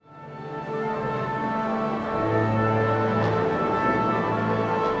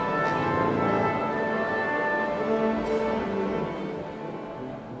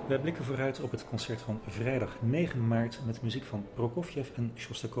Wij blikken vooruit op het concert van vrijdag 9 maart met muziek van Prokofjev en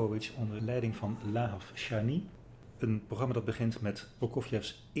Sjostakovich onder leiding van Lahav Shani. Een programma dat begint met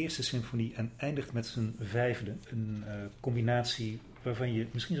Prokofjevs eerste symfonie en eindigt met zijn vijfde. Een combinatie waarvan je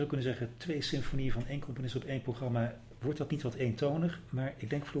misschien zou kunnen zeggen 2 symfonieën van 1 componist op 1 programma. Wordt dat niet wat eentonig? Maar ik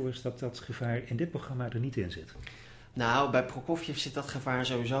denk, Floris, dat dat gevaar in dit programma er niet in zit. Nou, bij Prokofjev zit dat gevaar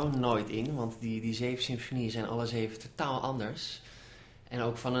sowieso nooit in, want die 7 symfonieën zijn alle 7 totaal anders. En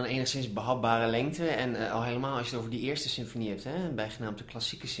ook van een enigszins behapbare lengte. En al helemaal als je het over die eerste symfonie hebt, bijgenaamd de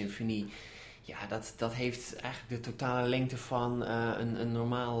klassieke symfonie. Ja, dat heeft eigenlijk de totale lengte van een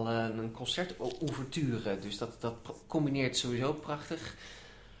normaal een concertouverture. Dus dat combineert sowieso prachtig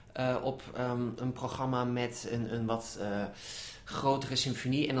op een programma met een wat grotere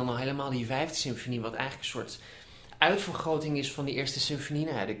symfonie. En dan al helemaal die 5e symfonie, wat eigenlijk een soort uitvergroting is van die eerste symfonie.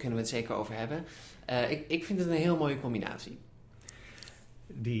 Nou, daar kunnen we het zeker over hebben. Ik vind het een heel mooie combinatie.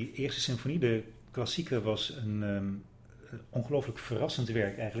 Die eerste symfonie, de klassieke, was een ongelooflijk verrassend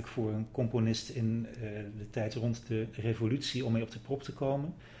werk eigenlijk voor een componist in de tijd rond de revolutie om mee op de prop te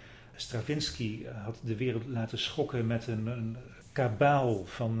komen. Stravinsky had de wereld laten schokken met een kabaal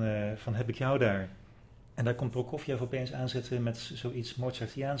van heb ik jou daar. En daar komt Prokofjev opeens aanzetten met zoiets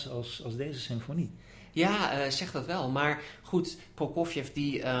Mozartiaans als deze symfonie. Ja, zeg dat wel. Maar goed, Prokofjev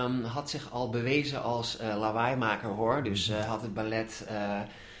die had zich al bewezen als lawaaimaker, hoor. Dus had het ballet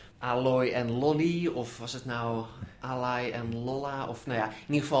Aloy en Lolly, of was het nou Alai en Lolla? Of nou ja, in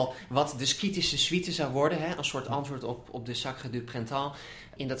ieder geval wat de Skytische suite zou worden, hè? Een soort antwoord op de Sacre du Printemps.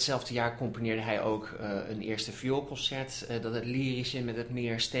 In datzelfde jaar componeerde hij ook een eerste vioolconcert, dat het lyrische met het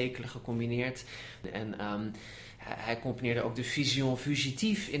meer stekelige combineert. En hij componeerde ook de Vision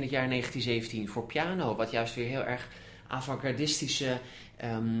Fugitive in het jaar 1917 voor piano, wat juist weer heel erg avant-gardistische,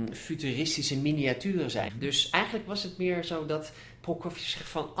 futuristische miniaturen zijn. Dus eigenlijk was het meer zo dat Prokofjev zich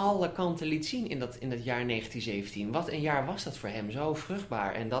van alle kanten liet zien in dat jaar 1917. Wat een jaar was dat voor hem, zo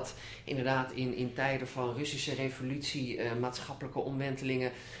vruchtbaar. En dat inderdaad in tijden van Russische revolutie, maatschappelijke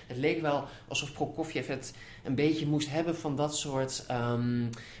omwentelingen. Het leek wel alsof Prokofjev het een beetje moest hebben van dat soort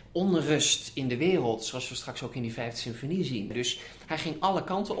onrust in de wereld, zoals we straks ook in die 5e symfonie zien. Dus hij ging alle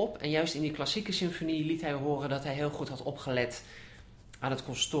kanten op en juist in die klassieke symfonie liet hij horen dat hij heel goed had opgelet aan het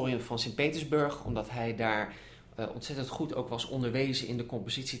conservatorium van Sint-Petersburg, omdat hij daar ontzettend goed ook was onderwezen in de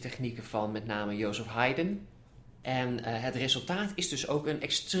compositietechnieken van met name Joseph Haydn. En het resultaat is dus ook een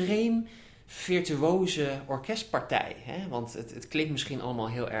extreem virtuoze orkestpartij. Hè? Want het klinkt misschien allemaal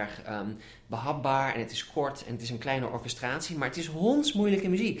heel erg behapbaar en het is kort en het is een kleine orchestratie, maar het is hondsmoeilijke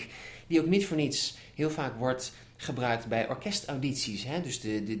muziek, die ook niet voor niets heel vaak wordt gebruikt bij orkestaudities. Hè? Dus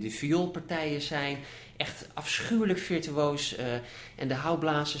de vioolpartijen zijn echt afschuwelijk virtuoos en de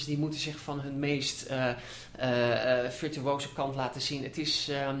houtblazers die moeten zich van hun meest virtuoze kant laten zien.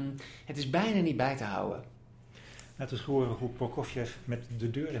 Het is bijna niet bij te houden. Laten we eens horen hoe Prokofjev met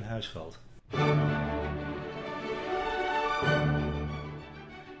de deur in huis valt.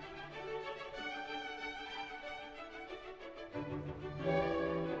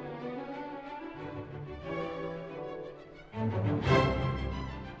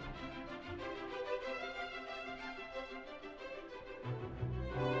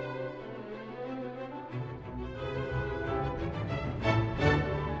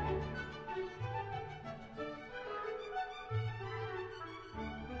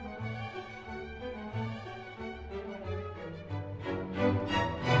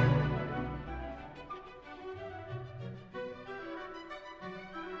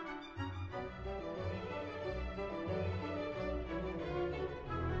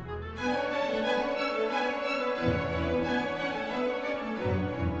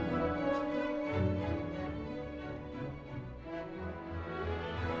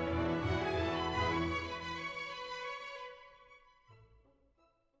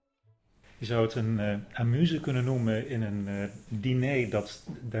 Je zou het een amuse kunnen noemen in een diner dat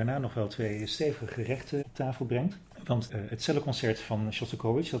daarna nog wel 2 stevige gerechten op tafel brengt. Want het celloconcert van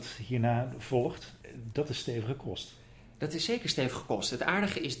Sjostakovich dat hierna volgt, dat is stevige kost. Dat is zeker stevige kost. Het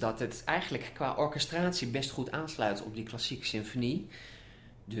aardige is dat het eigenlijk qua orchestratie best goed aansluit op die klassieke symfonie.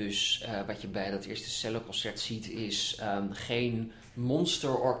 Dus wat je bij dat eerste celloconcert ziet is geen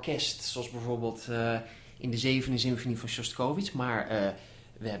monsterorkest zoals bijvoorbeeld in de 7e symfonie van Sjostakovich, maar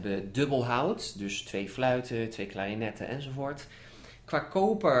we hebben dubbel hout, dus 2 fluiten, 2 klarinetten enzovoort. Qua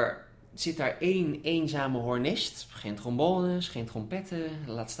koper zit daar 1 eenzame hornist, geen trombones, geen trompetten,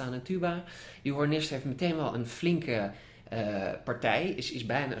 laat staan een tuba. Die hornist heeft meteen wel een flinke partij, is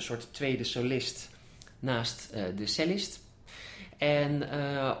bijna een soort tweede solist naast de cellist. En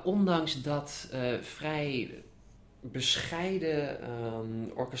ondanks dat vrij bescheiden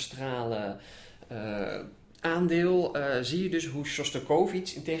orkestrale aandeel zie je dus hoe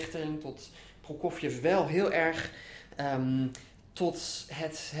Sjostakovich in tegenstelling tot Prokofjev wel heel erg tot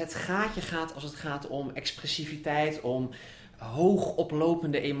het gaatje gaat als het gaat om expressiviteit, om hoog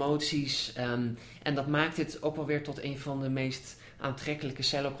oplopende emoties. En dat maakt dit ook wel weer tot een van de meest aantrekkelijke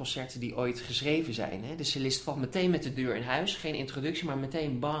celloconcerten die ooit geschreven zijn. Hè? De cellist valt meteen met de deur in huis. Geen introductie, maar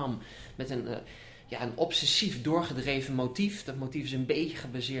meteen bam. Met een obsessief doorgedreven motief. Dat motief is een beetje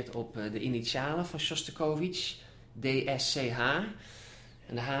gebaseerd op de initialen van Sjostakovich. DSCH.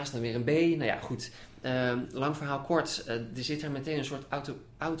 En de H is dan weer een B. Nou ja, goed. Lang verhaal kort. Er zit er meteen een soort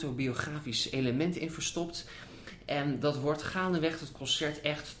autobiografisch element in verstopt. En dat wordt gaandeweg het concert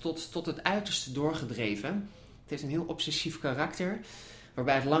echt tot het uiterste doorgedreven. Het heeft een heel obsessief karakter.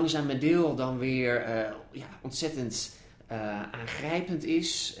 Waarbij het langzame deel dan weer ontzettend aangrijpend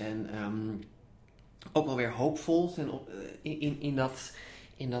is. En ook wel weer hoopvol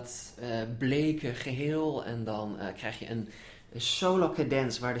in dat bleke geheel. En dan krijg je een solo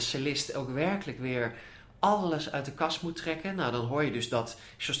cadence waar de cellist ook werkelijk weer alles uit de kast moet trekken. Nou, dan hoor je dus dat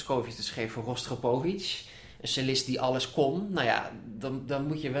Sjostakovich het schreef voor Rostropovich. Een cellist die alles kon. Nou ja, dan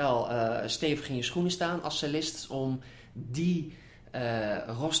moet je wel stevig in je schoenen staan als cellist om die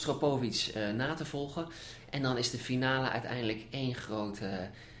Rostropovich na te volgen. En dan is de finale uiteindelijk één grote,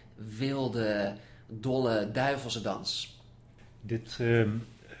 wilde, dolle, duivelse dans. Dit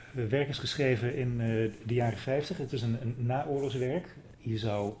werk is geschreven in de jaren 50. Het is een naoorlogswerk. Je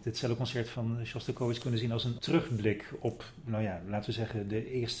zou dit celloconcert van Sjostakovich kunnen zien als een terugblik op, laten we zeggen,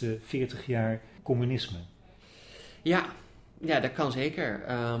 de eerste 40 jaar communisme. Ja, dat kan zeker.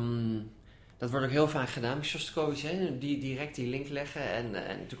 Dat wordt ook heel vaak gedaan met Sjostakovich, die direct die link leggen. En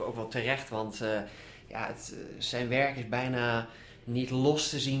natuurlijk ook wel terecht, want zijn werk is bijna niet los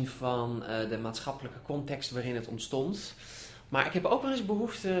te zien van de maatschappelijke context waarin het ontstond. Maar ik heb ook wel eens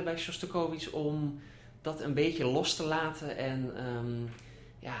behoefte bij Sjostakovich om dat een beetje los te laten en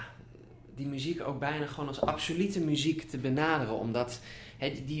die muziek ook bijna gewoon als absolute muziek te benaderen. Omdat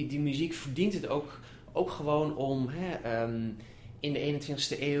die muziek verdient het ook gewoon om in de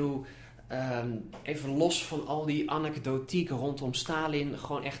 21ste eeuw even los van al die anekdotiek rondom Stalin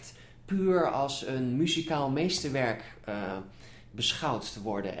gewoon echt puur als een muzikaal meesterwerk beschouwd te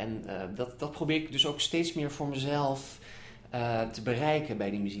worden. En dat probeer ik dus ook steeds meer voor mezelf te bereiken bij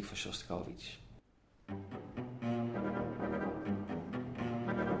die muziek van Sjostakovich.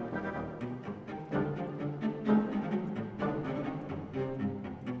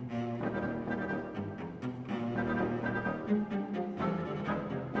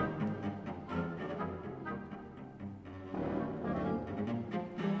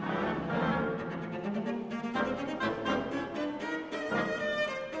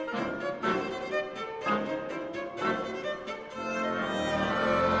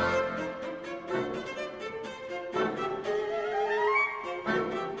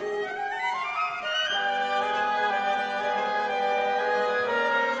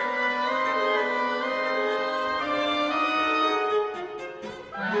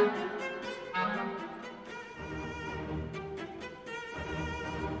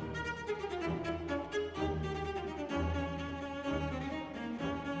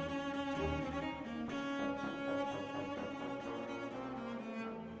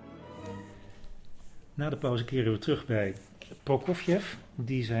 Na de pauze keren we terug bij Prokofjev,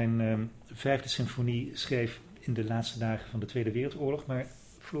 die zijn vijfde symfonie schreef in de laatste dagen van de Tweede Wereldoorlog. Maar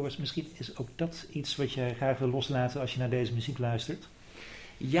Floris, misschien is ook dat iets wat jij graag wil loslaten als je naar deze muziek luistert?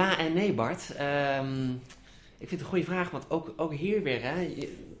 Ja en nee, Bart. Ik vind het een goede vraag, want ook hier weer,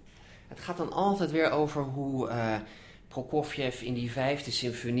 het gaat dan altijd weer over hoe Prokofjev in die vijfde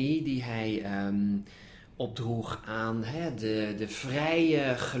symfonie die hij opdroeg aan de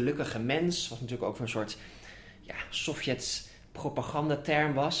vrije, gelukkige mens. Wat natuurlijk ook een soort Sovjets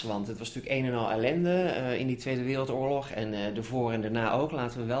propagandaterm was. Want het was natuurlijk een en al ellende in die Tweede Wereldoorlog. En ervoor en daarna ook,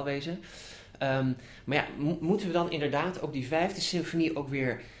 laten we wel wezen. Maar moeten we dan inderdaad ook die vijfde symfonie ook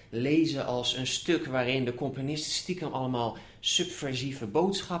weer lezen als een stuk waarin de componist stiekem allemaal subversieve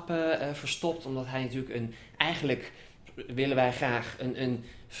boodschappen verstopt. Omdat hij natuurlijk eigenlijk willen wij graag een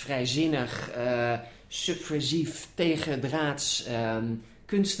vrijzinnig, subversief, tegendraads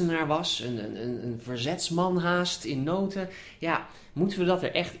kunstenaar was. Een verzetsman haast in noten. Ja, moeten we dat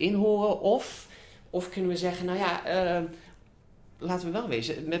er echt in horen? Of kunnen we zeggen, laten we wel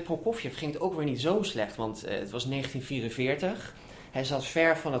wezen, met Prokofjev ging het ook weer niet zo slecht. Want het was 1944. Hij zat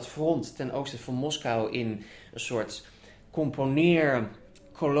ver van het front ten oosten van Moskou in een soort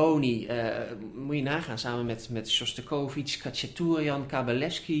kolonie. Moet je nagaan, samen met Shostakovich, Khachaturian,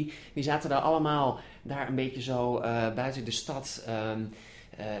 Kabalevsky. Die zaten daar allemaal een beetje zo buiten de stad,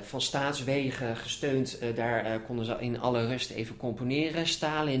 van staatswegen gesteund. Daar konden ze in alle rust even componeren.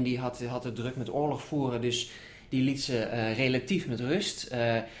 Stalin die had het druk met oorlog voeren, dus die liet ze relatief met rust.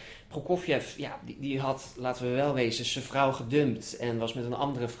 Prokofjev, die had, laten we wel wezen, zijn vrouw gedumpt en was met een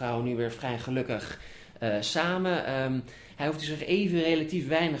andere vrouw nu weer vrij gelukkig samen. Hij hoefde zich even relatief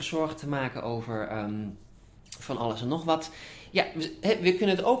weinig zorgen te maken over van alles en nog wat. Ja, we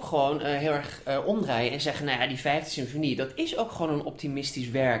kunnen het ook gewoon heel erg omdraaien en zeggen, die vijfde symfonie, dat is ook gewoon een optimistisch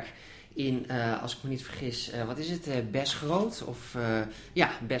werk in, als ik me niet vergis, wat is het, best groot?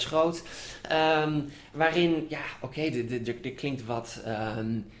 Best groot. Waarin, er klinkt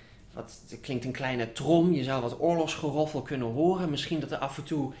er klinkt een kleine trom, je zou wat oorlogsgeroffel kunnen horen. Misschien dat er af en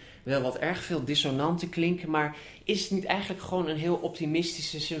toe wel wat erg veel dissonanten klinken, maar is het niet eigenlijk gewoon een heel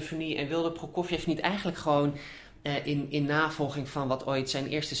optimistische symfonie en wilde Prokofjev niet eigenlijk gewoon in navolging van wat ooit zijn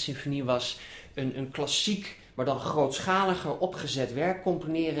eerste symfonie was, een klassiek, maar dan grootschaliger opgezet werk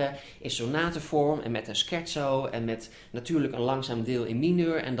componeren in sonatenvorm en met een scherzo en met natuurlijk een langzaam deel in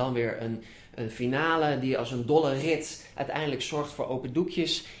mineur en dan weer een finale die als een dolle rit uiteindelijk zorgt voor open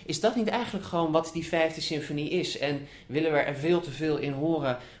doekjes. Is dat niet eigenlijk gewoon wat die vijfde symfonie is? En willen we er veel te veel in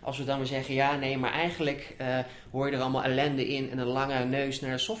horen als we dan weer zeggen, maar eigenlijk hoor je er allemaal ellende in en een lange neus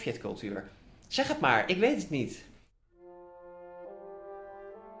naar de Sovjetcultuur. Zeg het maar, ik weet het niet.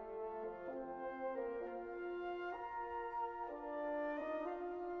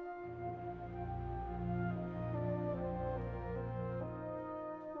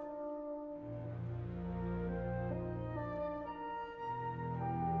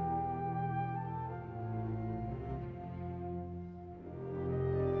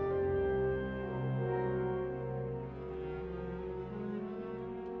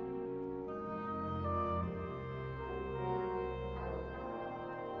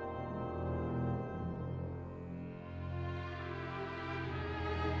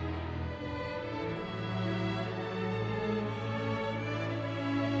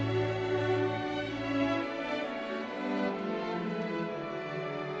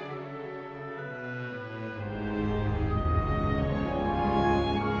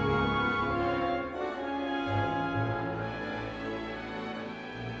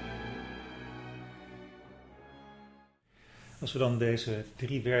 Als we dan deze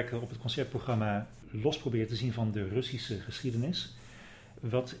 3 werken op het concertprogramma los proberen te zien van de Russische geschiedenis,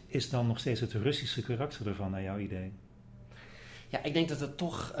 wat is dan nog steeds het Russische karakter ervan naar jouw idee? Ja, ik denk dat het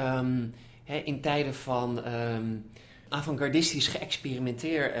toch in tijden van avant-gardistisch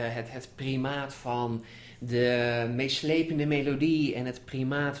geëxperimenteer, het primaat van de meeslepende melodie en het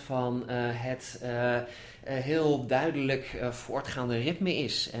primaat van het heel duidelijk voortgaande ritme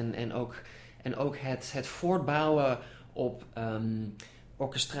is. En ook het voortbouwen op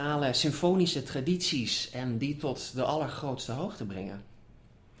orkestrale, symfonische tradities en die tot de allergrootste hoogte brengen.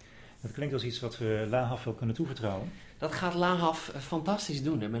 Dat klinkt als iets wat we Lahav wel kunnen toevertrouwen. Dat gaat Lahav fantastisch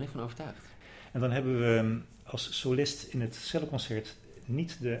doen, daar ben ik van overtuigd. En dan hebben we als solist in het celloconcert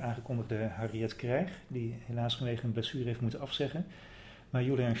niet de aangekondigde Harriet Krijg, die helaas vanwege een blessure heeft moeten afzeggen, maar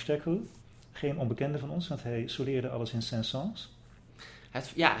Julian Steckel, geen onbekende van ons, want hij soleerde alles in Saint-Saëns. Hij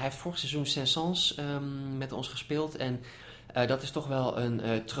heeft vorig seizoen Saint-Saëns met ons gespeeld en dat is toch wel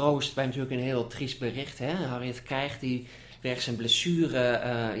een troost bij natuurlijk een heel triest bericht. Hè? Harriet Krijg die wegens zijn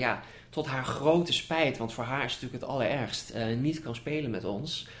blessure tot haar grote spijt, want voor haar is het natuurlijk het allerergst, niet kan spelen met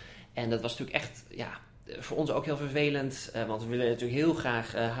ons. En dat was natuurlijk echt voor ons ook heel vervelend, want we willen natuurlijk heel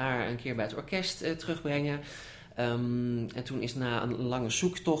graag haar een keer bij het orkest terugbrengen. En toen is na een lange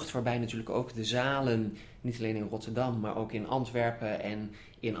zoektocht, waarbij natuurlijk ook de zalen, niet alleen in Rotterdam, maar ook in Antwerpen en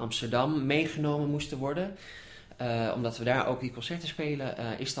in Amsterdam meegenomen moesten worden. Omdat we daar ook die concerten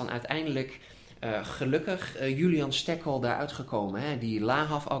spelen, is dan uiteindelijk gelukkig Julian Steckel daar uitgekomen. Hè, die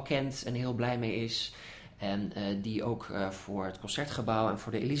Lahav al kent en heel blij mee is. En die ook voor het Concertgebouw en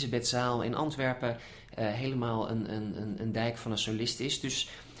voor de Elisabethzaal in Antwerpen helemaal een dijk van een solist is. Dus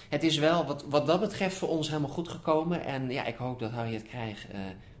het is wel wat dat betreft voor ons helemaal goed gekomen. En ik hoop dat Harriet Krijg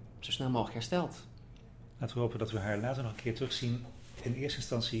zo snel mogelijk herstelt. Laten we hopen dat we haar later nog een keer terugzien. In eerste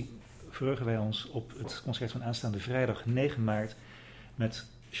instantie verheugen wij ons op het concert van aanstaande vrijdag 9 maart... met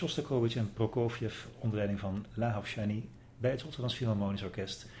Shostakovich en Prokofjev onder leiding van Lahav Shani bij het Rotterdams Philharmonisch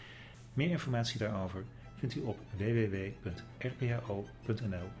Orkest. Meer informatie daarover vindt u op www.rpho.nl.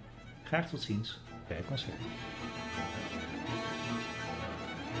 Graag tot ziens bij het concert.